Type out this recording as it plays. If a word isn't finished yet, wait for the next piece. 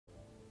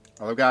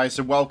Hello guys,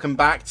 and welcome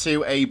back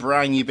to a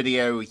brand new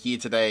video here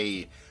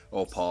today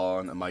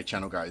upon my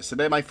channel, guys.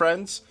 Today, my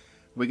friends,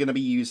 we're going to be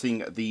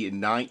using the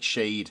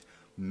Nightshade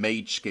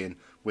mage skin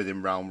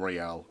within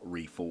Royale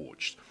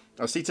Reforged.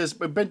 Now, see,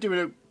 we've been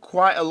doing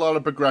quite a lot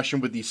of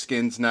progression with these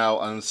skins now,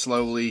 and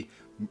slowly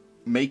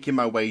making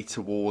my way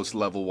towards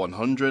level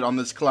 100 on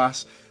this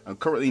class. I'm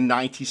currently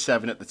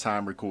 97 at the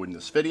time recording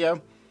this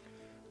video,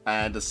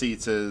 and the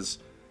seaters,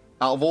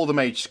 out of all the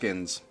mage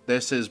skins,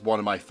 this is one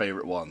of my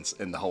favourite ones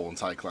in the whole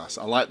entire class.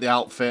 I like the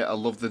outfit, I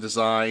love the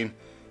design.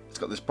 It's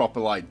got this proper,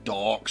 like,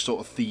 dark sort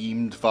of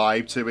themed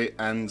vibe to it,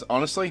 and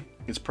honestly,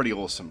 it's pretty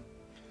awesome. You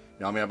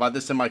know what I mean? I've had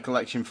this in my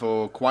collection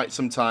for quite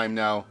some time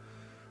now,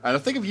 and I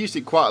think I've used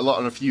it quite a lot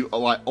on a few,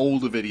 like,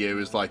 older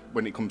videos, like,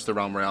 when it comes to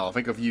Royale. I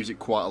think I've used it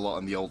quite a lot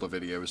in the older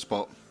videos,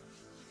 but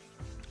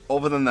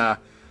other than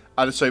that,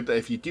 I just hope that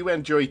if you do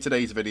enjoy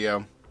today's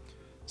video,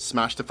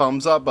 smash the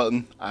thumbs up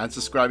button and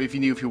subscribe if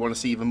you're new, if you want to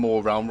see even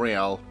more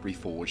Royale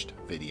Reforged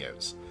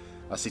videos.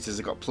 As it is,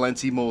 I've got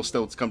plenty more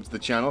still to come to the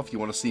channel if you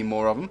want to see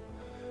more of them.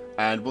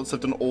 And once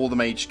I've done all the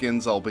mage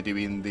skins, I'll be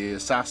doing the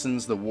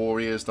assassins, the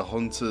warriors, the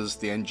hunters,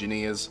 the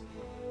engineers.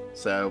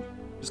 So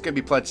there's going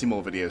to be plenty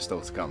more videos still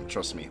to come,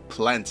 trust me,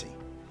 plenty.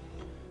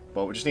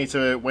 But we just need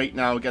to wait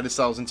now, get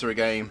ourselves into a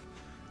game,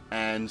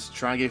 and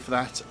try and go for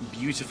that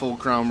beautiful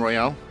Crown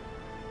Royale.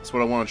 That's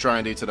what I want to try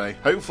and do today.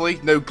 Hopefully,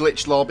 no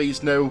glitch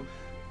lobbies, no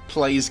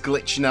players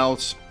glitching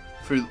out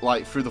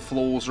through the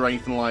floors or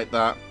anything like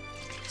that.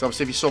 So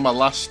obviously, if you saw my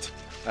last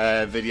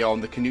video on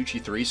the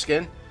Kanuchi 3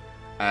 skin,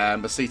 we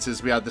had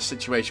the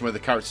situation where the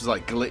character's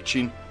like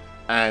glitching,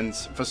 and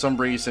for some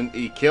reason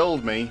he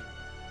killed me,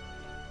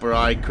 but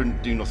I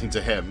couldn't do nothing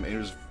to him. It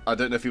was, I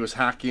don't know if he was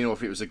hacking or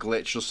if it was a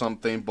glitch or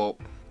something, but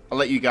I'll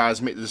let you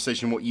guys make the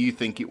decision what you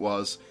think it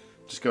was.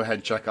 Just go ahead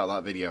and check out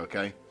that video,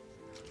 okay?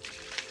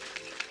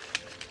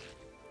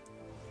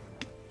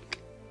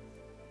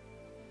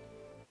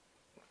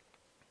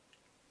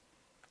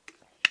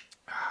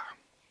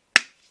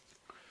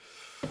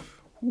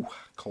 Ooh,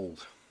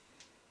 cold.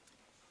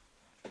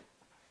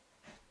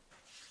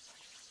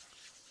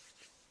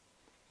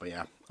 But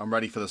yeah, I'm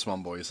ready for this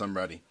one, boys. I'm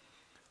ready.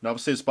 Now,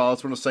 obviously, as well, I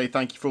want to say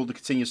thank you for all the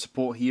continued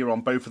support here on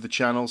both of the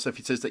channels. If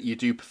it is that you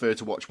do prefer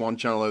to watch one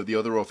channel over the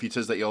other, or if it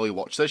is that you only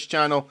watch this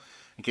channel,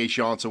 in case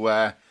you aren't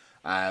aware,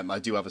 I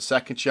do have a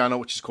second channel,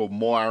 which is called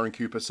More Arron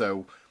Cooper.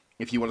 So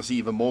if you want to see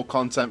even more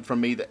content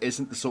from me that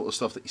isn't the sort of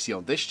stuff that you see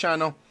on this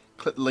channel,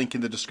 click the link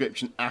in the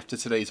description after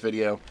today's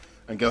video,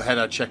 and go ahead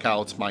and check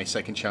out my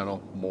second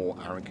channel, More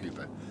Arron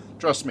Cooper.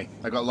 Trust me,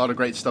 I've got a lot of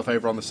great stuff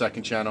over on the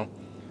second channel.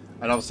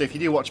 And obviously, if you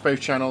do watch both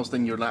channels,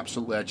 then you're an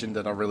absolute legend,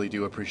 and I really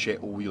do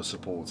appreciate all your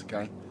support,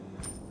 okay?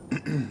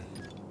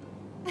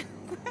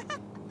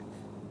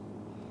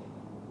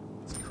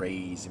 It's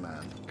crazy,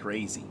 man.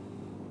 Crazy.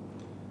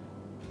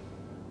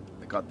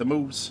 They got the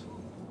moves.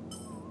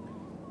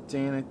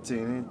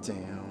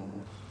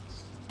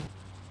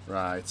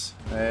 Right.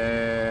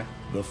 The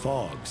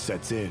fog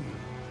sets in.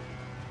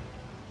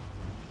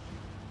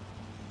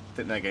 I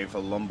think they're going for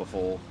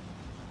Lumberfall.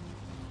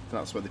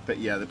 That's where they put,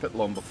 yeah, they put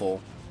Lumberfall.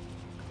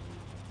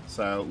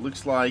 So,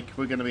 looks like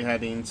we're going to be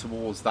heading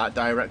towards that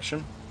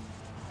direction.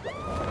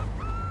 To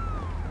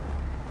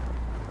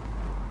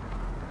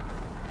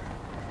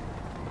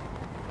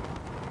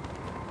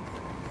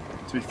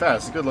be fair,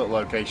 it's a good little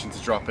location to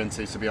drop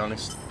into, to be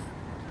honest.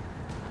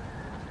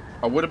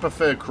 I would have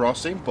preferred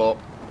crossing, but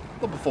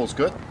Lumberfall's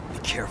good. Be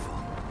careful.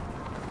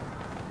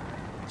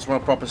 Just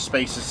want to proper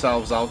space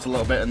yourselves out a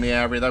little bit in the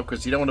area, though,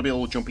 because you don't want to be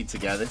all jumpy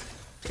together.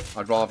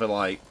 I'd rather,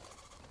 like,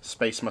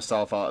 space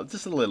myself out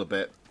just a little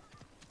bit.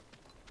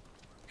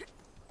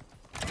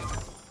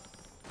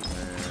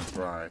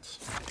 Right.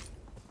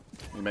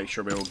 We make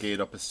sure we're all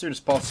geared up as soon as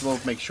possible.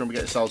 Make sure we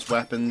get ourselves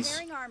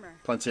weapons.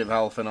 Plenty of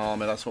health and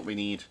armor. That's what we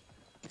need.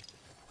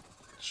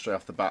 Straight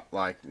off the bat,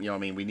 like, you know what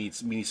I mean? We need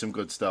some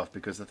good stuff,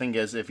 because the thing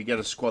is, if you get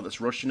a squad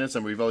that's rushing us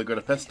and we've only got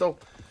a pistol,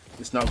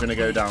 it's not going to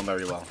go down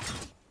very well.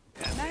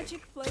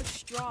 Magic flows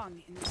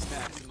strong in this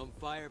Maximum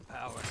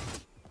firepower.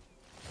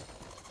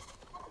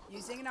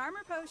 Using an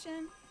armor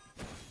potion.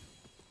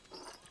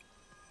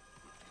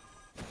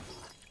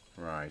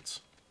 Right.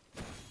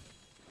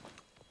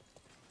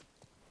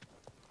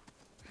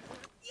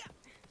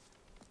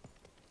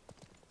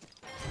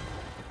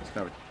 Just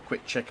gonna have a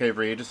quick check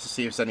over here just to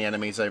see if there's any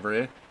enemies over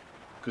here.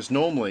 Because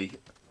normally,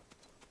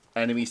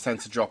 enemies tend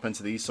to drop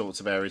into these sorts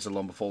of areas of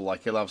Lumberfall.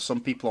 Like, you'll have some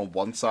people on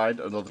one side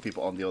and other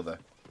people on the other.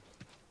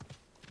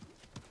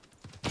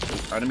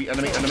 Enemy,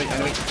 enemy, enemy,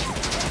 enemy.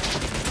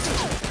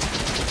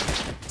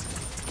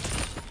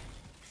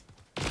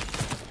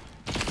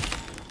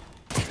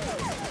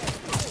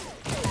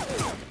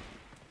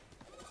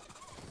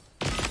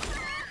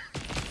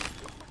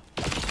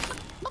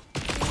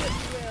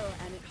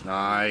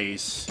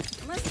 Nice.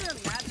 Unless you're a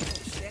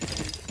magical shit.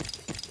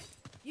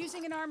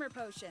 Using an armor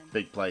potion.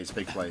 Big plays,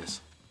 big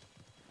plays.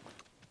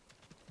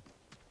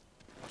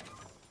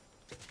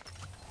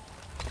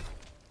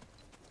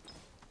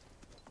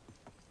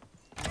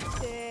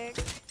 Sick.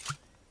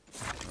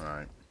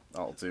 Alright,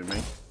 that'll do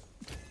me.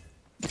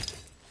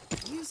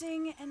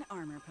 Using an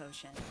armor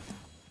potion.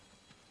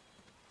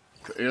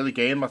 Early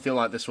game, I feel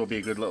like this will be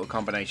a good little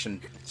combination.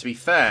 To be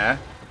fair,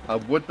 I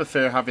would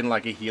prefer having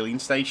like a healing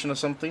station or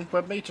something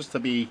with me, just to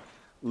be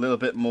a little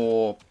bit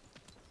more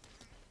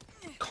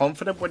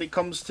confident when it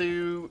comes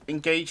to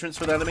engagements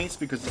with enemies,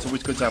 because it's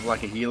always good to have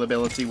like a heal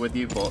ability with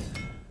you. But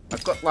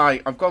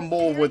I've gone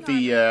more with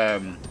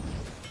the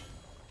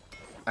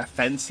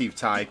offensive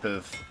type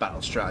of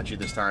battle strategy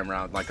this time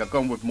around. Like I've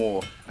gone with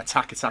more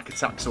attack sort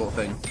of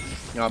thing.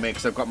 You know what I mean?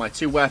 Because I've got my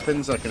 2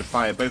 weapons, I can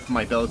fire both of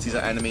my abilities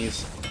at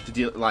enemies to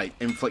deal, like,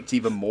 inflict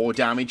even more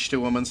damage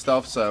to them and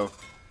stuff. So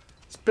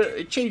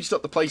it changed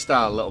up the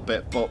playstyle a little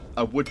bit, but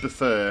I would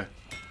prefer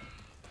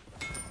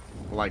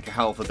like a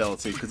health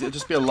ability because it'd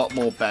just be a lot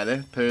more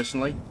better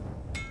personally.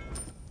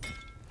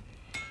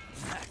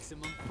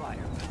 Maximum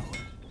firepower.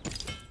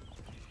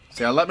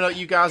 So yeah, let me know what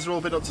you guys are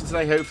all been up to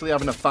today. Hopefully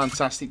having a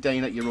fantastic day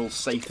and that you're all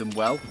safe and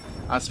well.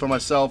 As for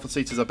myself,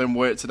 as I've been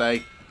work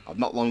today, I've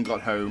not long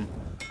got home.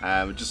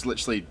 Just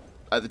literally,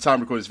 at the time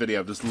of recording this video,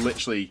 I've just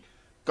literally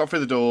got through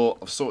the door,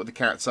 I've sorted the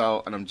cats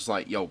out, and I'm just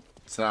like, yo,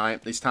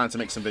 tonight, it's time to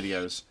make some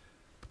videos.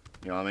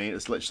 You know what I mean?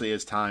 It's literally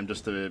is time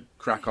just to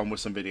crack on with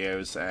some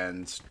videos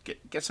and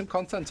get some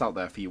content out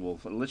there for you all.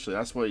 Literally,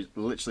 that's what it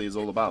literally is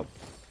all about.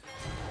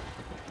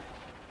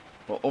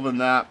 But other than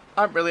that,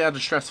 I haven't really had a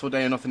stressful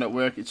day or nothing at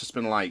work. It's just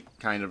been like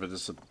kind of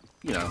just a,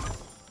 you know,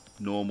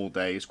 normal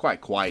day. It's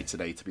quite quiet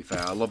today, to be fair.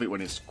 I love it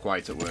when it's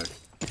quiet at work.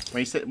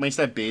 When you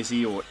stay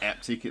busy or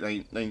hectic,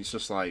 then it's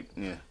just like,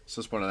 yeah, it's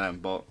just one of them.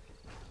 But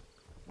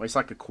when it's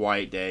like a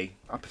quiet day,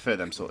 I prefer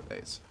them sort of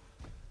days.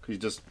 Because you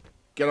just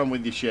get on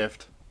with your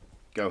shift,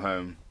 go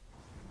home,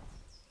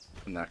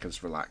 and I can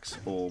just relax.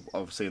 Or,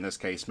 obviously, in this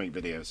case, make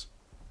videos.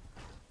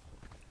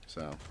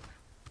 So,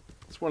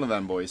 it's one of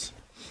them, boys.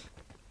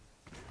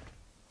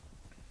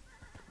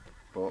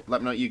 But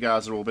let me know what you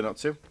guys have all been up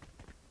to.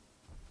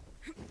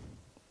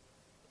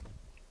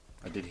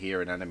 I did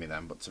hear an enemy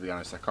then, but to be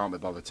honest, I can't be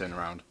bothered turning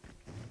around.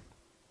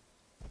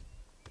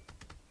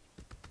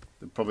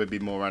 There'll probably be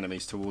more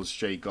enemies towards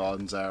Shade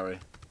Gardens area.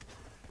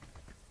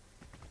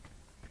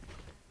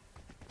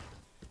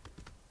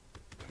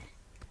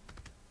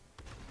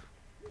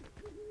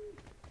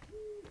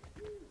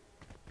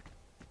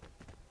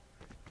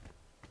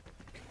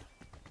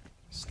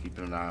 Just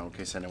keeping an eye out in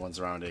case anyone's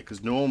around here,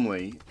 because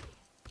normally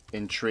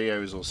in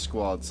trios or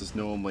squads, there's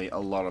normally a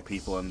lot of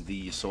people in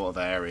these sort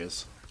of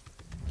areas.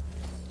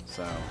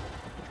 So,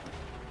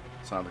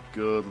 let's have a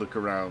good look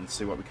around,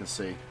 see what we can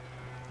see.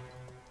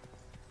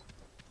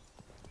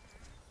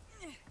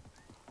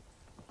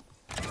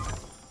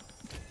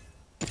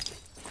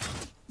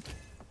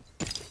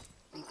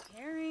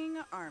 Repairing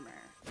armor.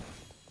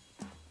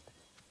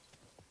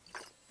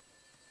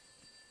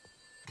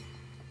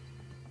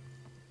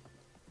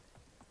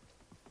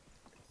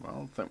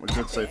 Well, I think we're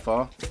good so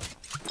far.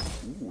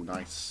 Ooh,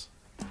 nice.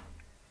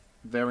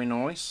 Very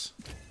nice.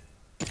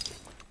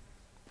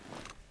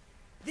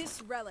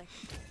 This relic,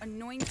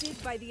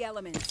 anointed by the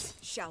elements,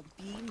 shall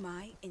be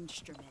my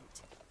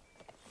instrument.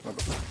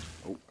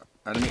 Oh,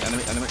 enemy.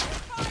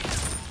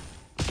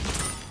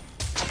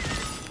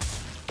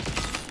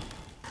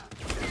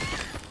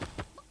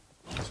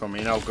 So I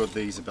mean how good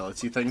these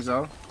ability things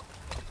are.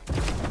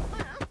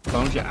 As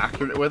long as you're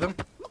accurate with them,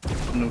 you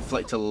can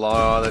inflict a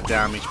lot of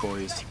damage,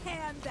 boys. The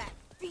hand that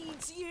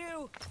feeds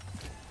you.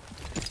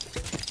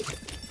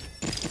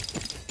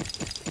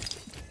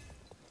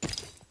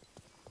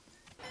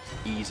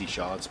 Easy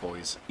shards,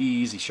 boys.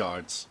 Easy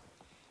shards.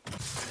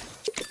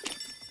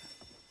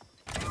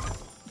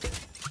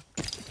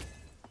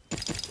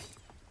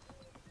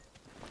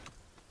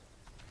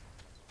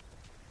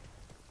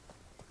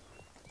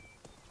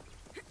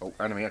 Oh,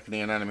 enemy. I can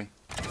hear an enemy.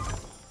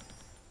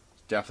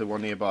 Definitely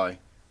one nearby.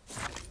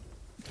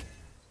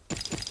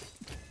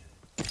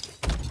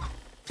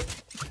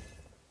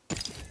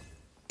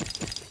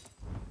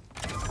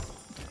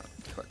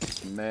 Collect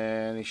as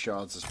many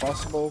shards as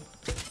possible.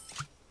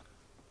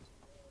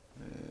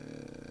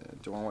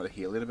 Do I want a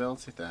healing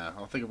ability there? I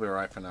think it'll be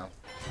alright for now.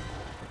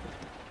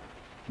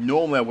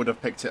 Normally I would have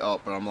picked it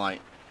up, but I'm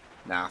like,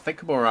 nah, I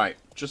think I'm alright.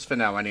 Just for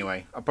now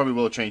anyway. I probably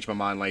will change my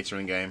mind later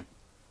in game.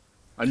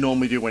 I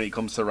normally do when it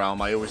comes to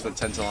Realm. I always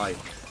tend to like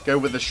go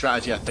with the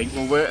strategy I think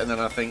will work, and then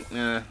I think,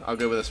 I'll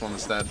go with this one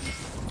instead.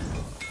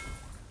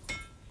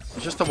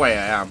 It's just the way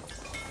I am.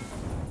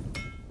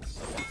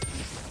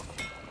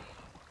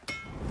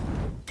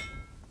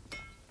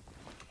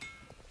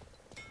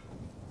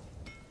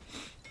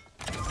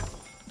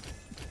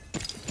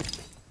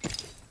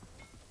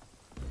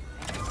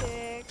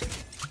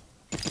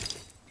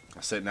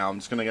 That's it now. I'm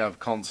just going to have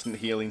constant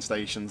healing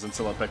stations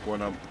until I pick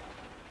one up.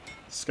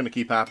 It's going to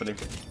keep happening.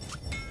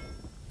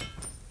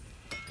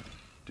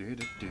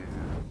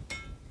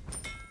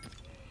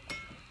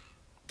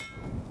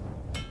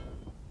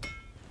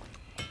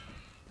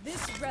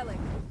 This relic,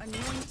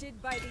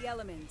 anointed by the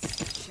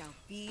elements, shall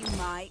be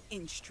my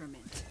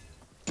instrument.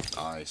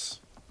 Nice.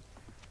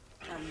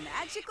 A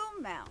magical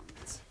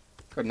mount.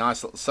 Got a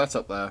nice little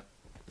setup there.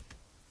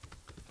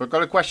 But I've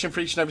got a question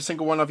for each and every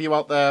single one of you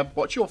out there.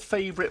 What's your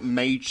favourite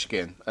mage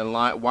skin? And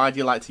like, why do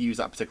you like to use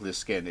that particular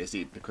skin? Is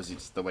it because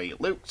it's the way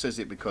it looks? Is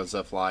it because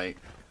of like,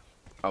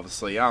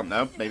 obviously, I don't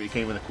know, maybe it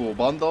came with a cool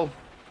bundle?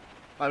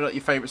 Let me know what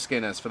your favourite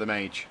skin is for the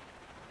mage.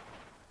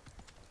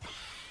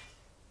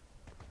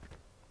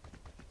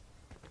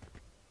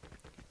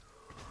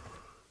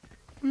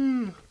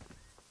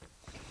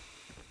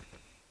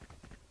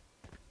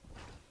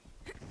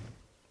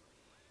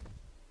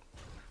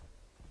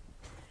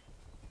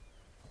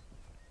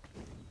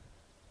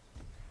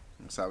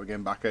 So we're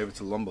getting back over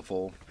to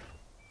Lumberfall.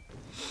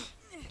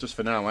 Just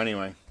for now,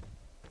 anyway.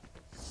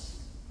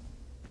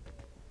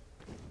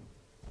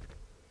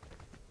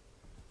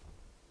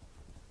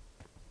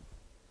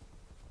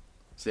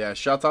 So yeah,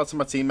 shout out to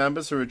my team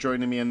members who are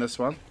joining me in this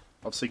one.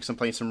 Obviously, because I'm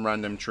playing some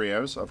random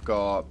trios. I've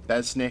got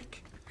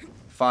Besnick,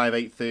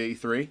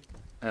 5833,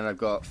 and I've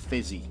got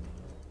Fizzy.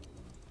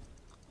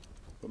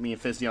 Put me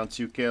and Fizzy on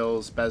 2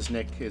 kills.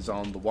 Besnick is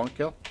on the 1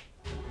 kill.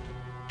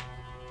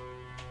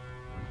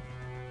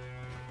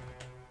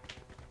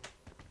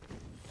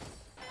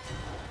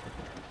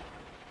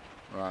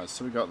 Alright,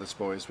 so we got this,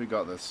 boys. We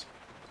got this.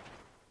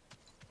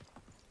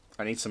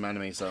 I need some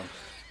enemies, though.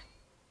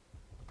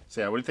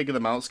 So yeah, what do you think of the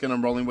mount skin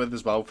I'm rolling with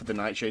as well for the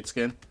Nightshade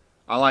skin?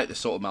 I like this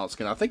sort of mount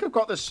skin. I think I've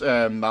got this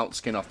mount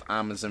skin off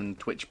Amazon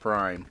Twitch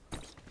Prime.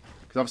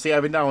 Because obviously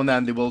every now and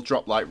then they will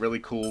drop like really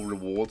cool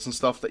rewards and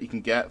stuff that you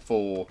can get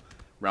for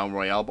Round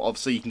Royale. But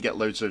obviously you can get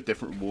loads of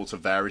different rewards for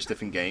various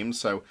different games.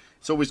 So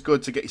it's always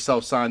good to get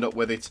yourself signed up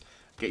with it.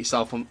 Get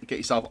yourself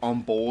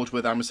on board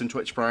with Amazon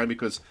Twitch Prime,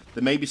 because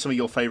there may be some of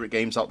your favourite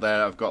games out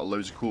there I've got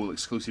loads of cool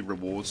exclusive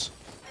rewards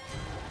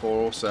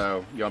for.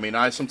 So, you know what I mean?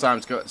 I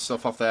sometimes get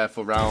stuff off there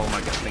for Realm, I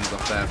get things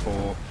off there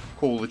for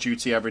Call of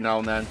Duty every now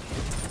and then.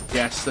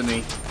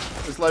 Destiny.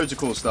 There's loads of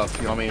cool stuff,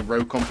 you know what I mean?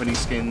 Rogue Company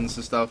skins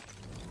and stuff.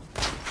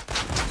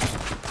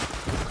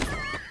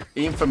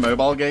 Even for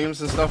mobile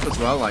games and stuff as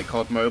well, like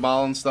COD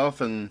Mobile and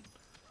stuff, and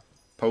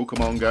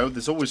Pokemon Go.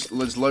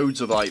 There's loads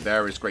of like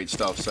various great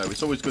stuff, so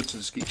it's always good to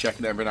just keep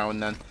checking it every now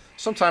and then.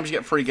 Sometimes you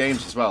get free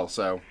games as well,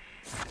 so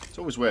it's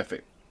always worth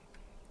it.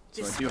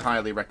 So I do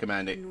highly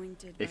recommend it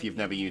if you've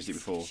never used it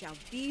before.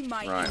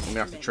 Right, I'm gonna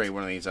have to trade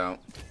one of these out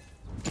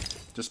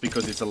just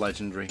because it's a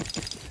legendary.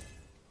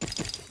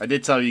 I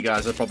did tell you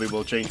guys I probably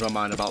will change my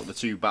mind about the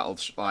 2 battle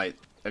like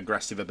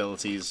aggressive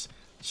abilities,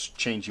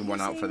 changing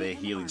one out for the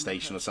healing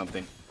station or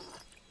something.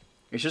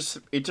 It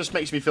just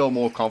makes me feel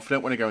more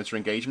confident when I go into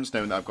engagements,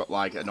 knowing that I've got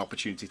like an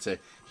opportunity to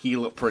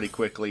heal up pretty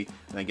quickly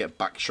and then get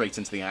back straight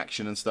into the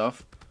action and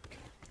stuff.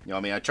 You know what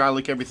I mean? I try to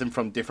look at everything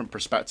from different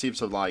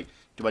perspectives of like,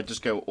 do I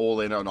just go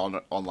all in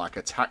on like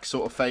attack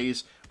sort of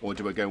phase, or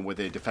do I go with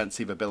the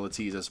defensive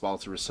abilities as well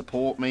to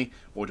support me,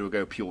 or do I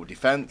go pure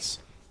defense?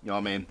 You know what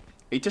I mean?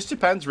 It just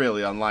depends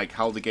really on like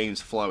how the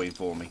game's flowing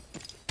for me.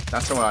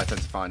 That's how I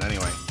tend to find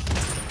anyway.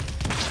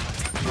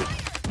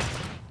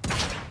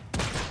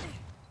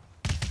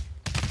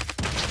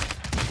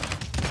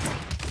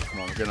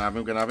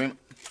 We're gonna have him.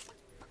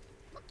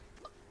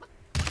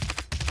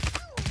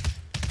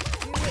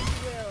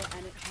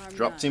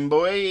 Dropped him,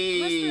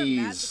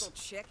 boys.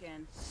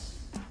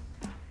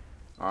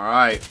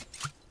 Alright.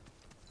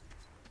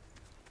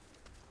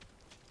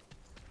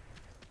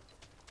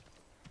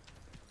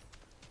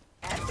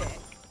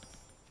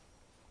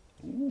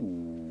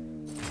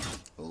 Ooh.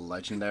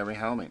 Legendary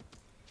helmet.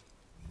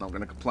 Not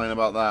gonna complain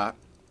about that.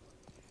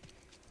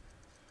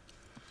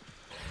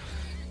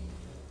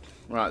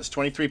 Right, there's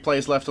 23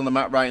 players left on the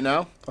map right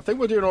now. I think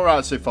we're doing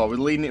alright so far. We're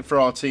leading it for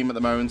our team at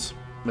the moment.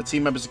 My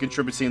team members are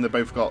contributing. They've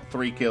both got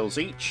 3 kills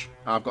each.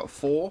 I've got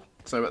 4.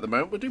 So at the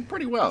moment, we're doing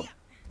pretty well.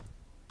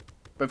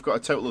 Both got a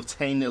total of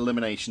 10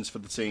 eliminations for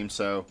the team.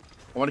 So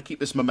I want to keep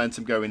this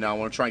momentum going now. I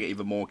want to try and get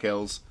even more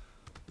kills.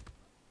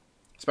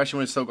 Especially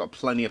when we've still got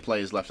plenty of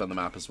players left on the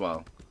map as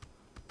well.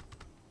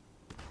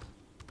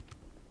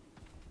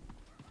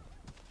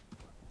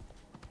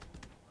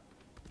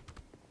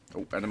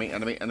 Oh, enemy,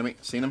 enemy, enemy.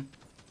 Seen him?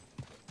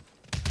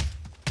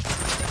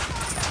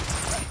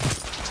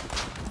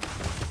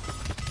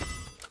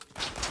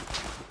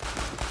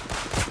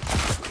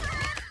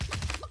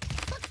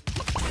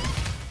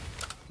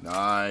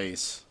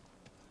 Nice.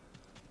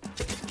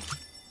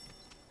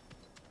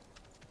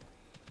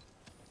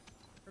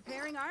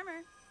 Repairing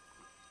armor.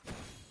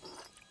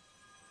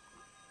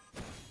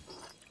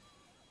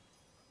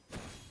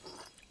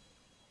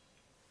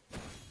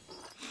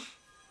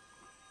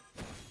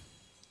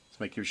 Let's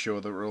make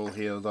sure that we're all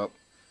healed up.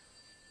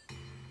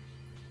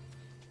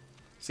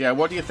 So yeah,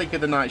 what do you think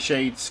of the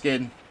Nightshade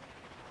skin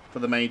for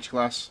the mage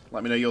class?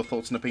 Let me know your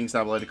thoughts and opinions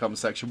down below in the comment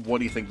section. What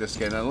do you think of this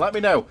skin? And let me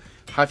know,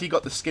 have you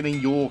got the skin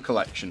in your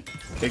collection?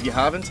 If you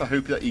haven't, I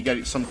hope that you get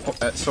it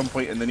at some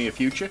point in the near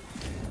future.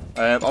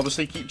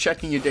 Obviously, keep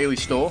checking your daily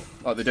store,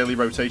 like the daily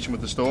rotation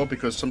with the store,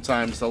 because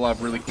sometimes they'll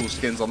have really cool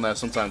skins on there,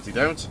 sometimes they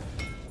don't.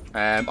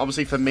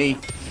 Obviously, for me,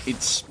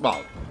 it's,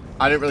 well,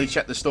 I don't really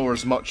check the store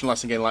as much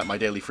unless I'm getting like my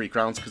daily free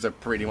crowns, because I've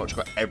pretty much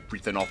got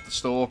everything off the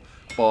store.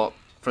 But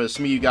for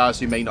some of you guys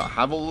who may not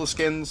have all the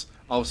skins,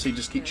 Obviously,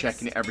 just keep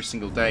checking it every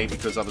single day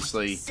because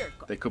obviously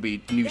there could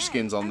be new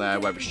skins on there,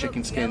 whether it's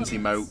chicken skins,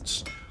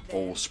 emotes,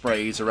 or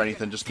sprays or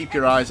anything. Just keep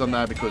your eyes on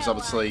there because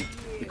obviously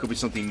there could be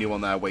something new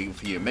on there waiting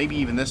for you. Maybe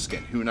even this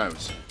skin, who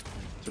knows?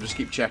 So just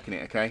keep checking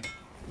it, okay?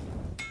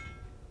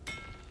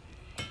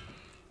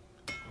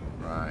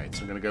 Right,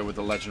 so I'm going to go with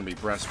the legendary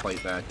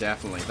breastplate there,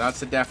 definitely.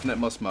 That's a definite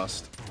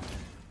must-must.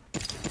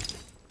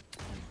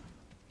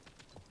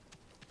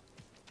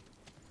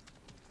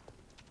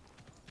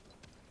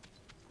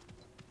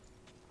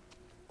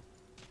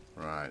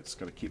 Right, just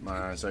got to keep my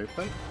eyes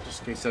open,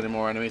 just in case any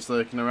more enemies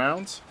lurking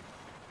around.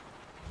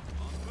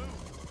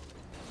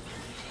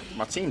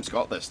 My team's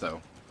got this,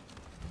 though.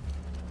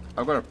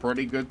 I've got a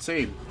pretty good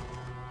team.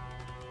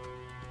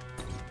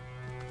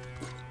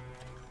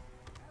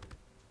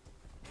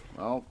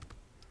 Well,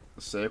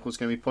 the circle's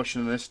going to be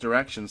pushing in this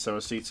direction, so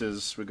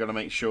Asitas, we're going to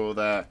make sure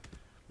that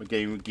we're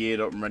getting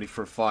geared up and ready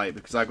for a fight,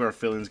 because I've got a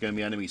feeling there's going to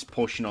be enemies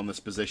pushing on this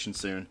position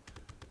soon.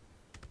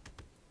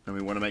 And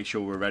we want to make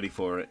sure we're ready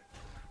for it.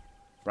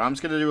 But I'm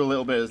just going to do a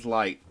little bit of,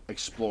 like,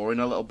 exploring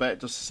a little bit,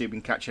 just to see if we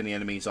can catch any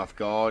enemies off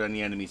guard,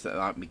 any enemies that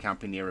might be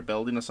camping near a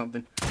building or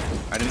something.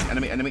 Enemy,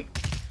 enemy, enemy.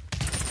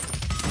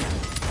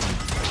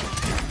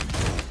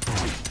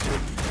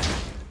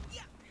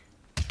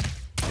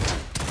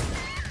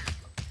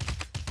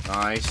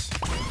 Nice.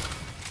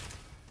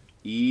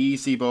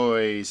 Easy,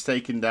 boys.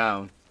 Taken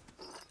down.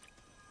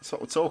 That's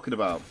what we're talking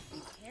about.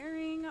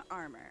 Repairing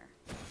armor.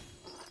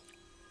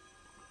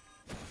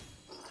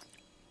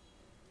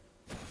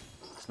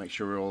 Let's make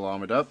sure we're all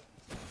armored up.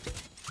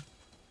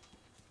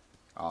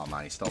 Oh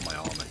man, he stole my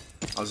armor.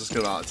 I was just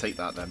going to take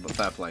that then, but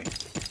fair play.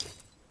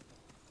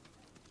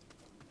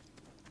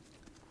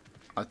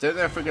 I don't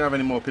know if we're going to have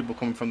any more people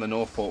coming from the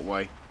Northport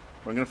way.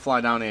 We're going to fly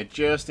down here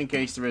just in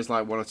case there is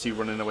like one or two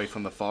running away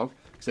from the fog.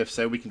 Because if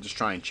so, we can just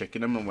try and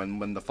chicken them, and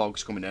when the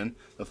fog's coming in,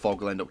 the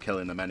fog will end up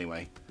killing them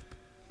anyway.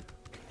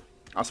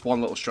 That's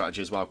one little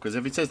strategy as well, because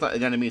if it says that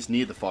an enemy is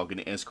near the fog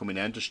and it is coming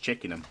in, just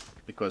chicken them.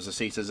 Because I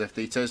see it says if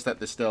it says that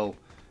they're still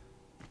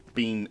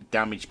being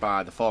damaged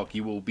by the fog,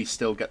 you will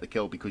still get the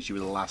kill because you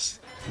were the last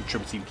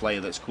contributing player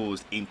that's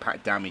caused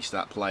impact damage to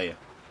that player.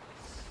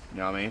 You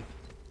know what I mean?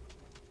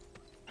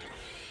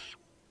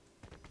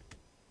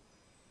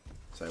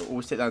 So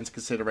always take that into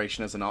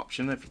consideration as an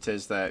option if it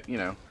is that, you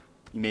know,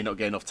 you may not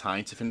get enough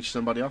time to finish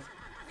somebody off.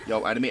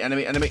 Yo, enemy,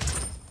 enemy, enemy.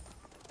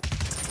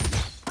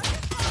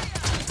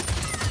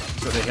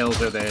 Got the hill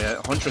there,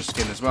 the Huntress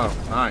skin as well.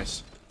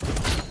 Nice.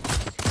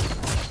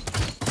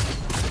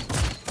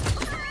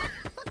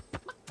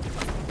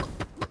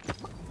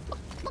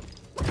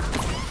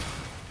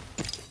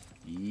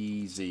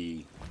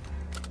 Easy.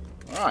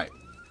 Alright.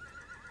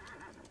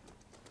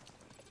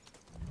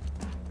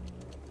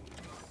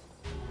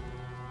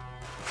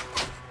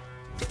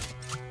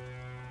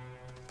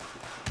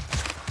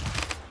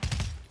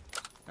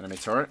 Enemy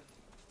turret.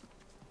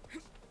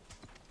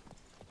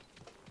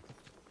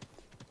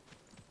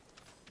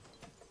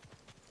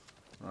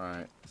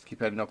 Right, let's keep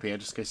heading up here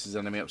just in case there's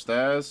an enemy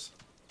upstairs.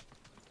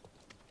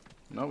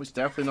 No, he's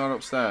definitely not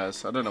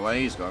upstairs. I don't know where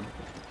he's gone.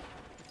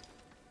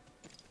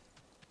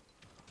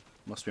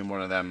 Must be in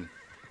one of them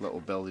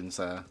little buildings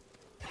there.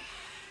 I'm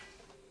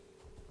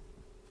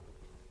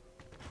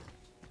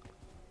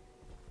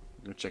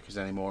gonna check if there's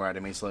any more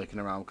enemies lurking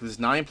around, because there's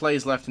 9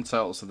 players left in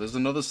total, so there's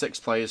another 6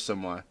 players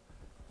somewhere.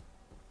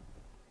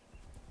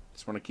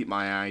 Just want to keep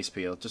my eyes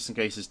peeled, just in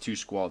case there's 2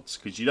 squads,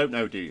 because you don't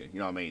know, do you? You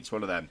know what I mean? It's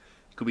one of them.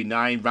 It could be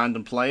 9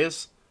 random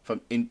players from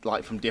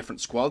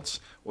different squads,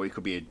 or it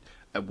could be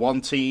a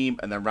 1 team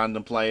and then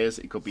random players.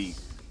 It could be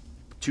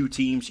 2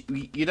 teams.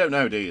 You don't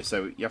know, do you?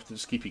 So you have to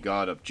just keep your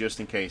guard up,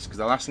 just in case, because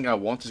the last thing I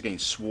want is getting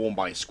swarmed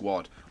by a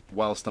squad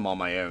whilst I'm on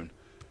my own,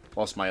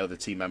 whilst my other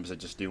team members are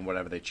just doing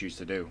whatever they choose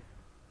to do.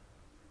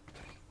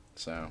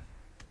 So,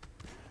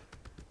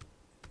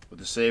 with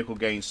the circle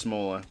getting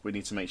smaller, we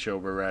need to make sure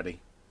we're ready.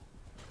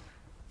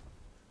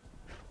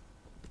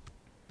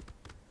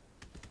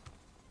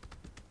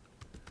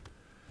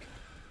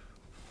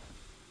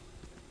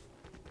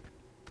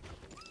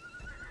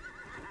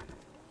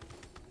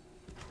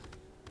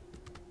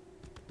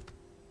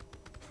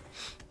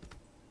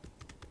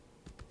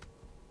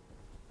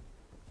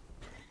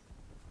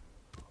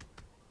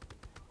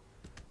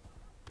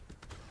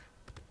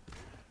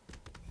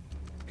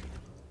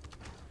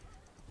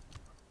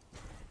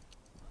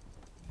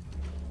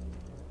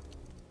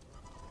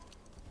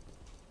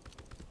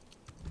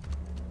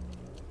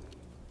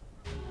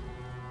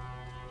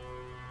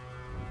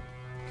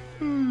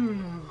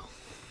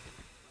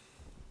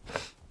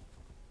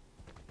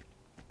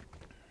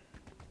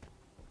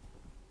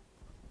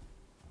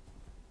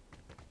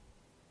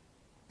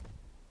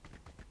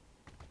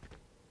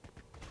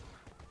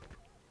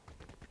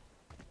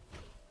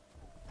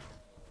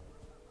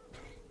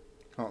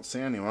 Can't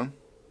see anyone.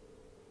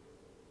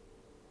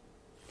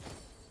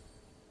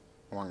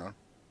 Oh, hang on.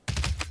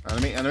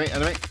 Enemy, enemy,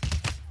 enemy.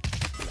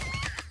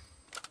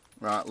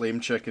 Right, leave them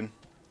chicken.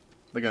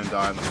 They're gonna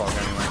die in the fog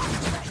anyway.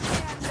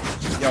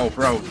 Yo,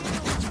 bro.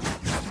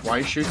 Why are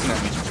you shooting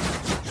at me?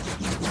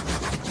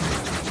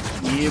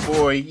 Yeah,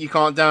 boy, you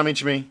can't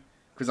damage me,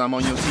 because I'm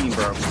on your team,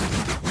 bro.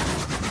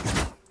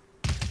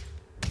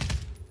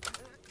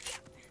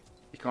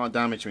 You can't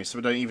damage me, so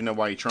I don't even know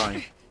why you're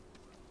trying.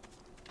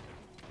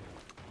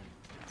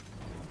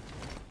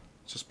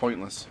 It's just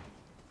pointless.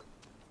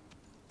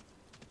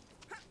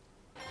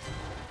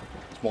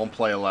 There's one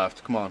player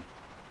left, come on.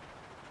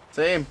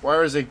 Team,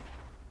 where is he?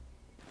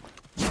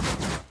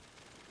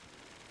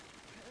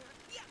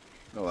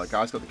 Oh, that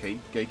guy's got the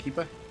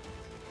gatekeeper.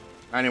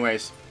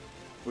 Anyways,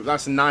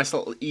 that's a nice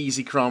little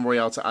easy Crown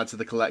Royale to add to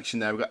the collection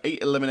there. We've got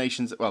 8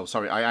 eliminations. Well,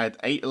 sorry, I had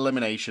 8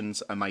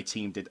 eliminations and my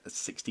team did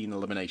 16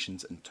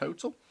 eliminations in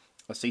total.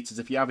 Seaters,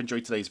 if you have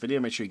enjoyed today's video,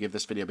 make sure you give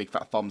this video a big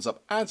fat thumbs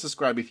up and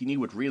subscribe if you're new.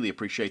 Would really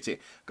appreciate it.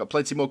 Got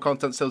plenty more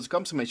content still to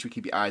come, so make sure you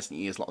keep your eyes and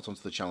ears locked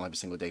onto the channel every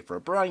single day for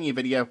a brand new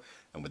video.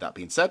 And with that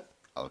being said,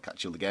 I'll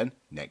catch you all again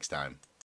next time.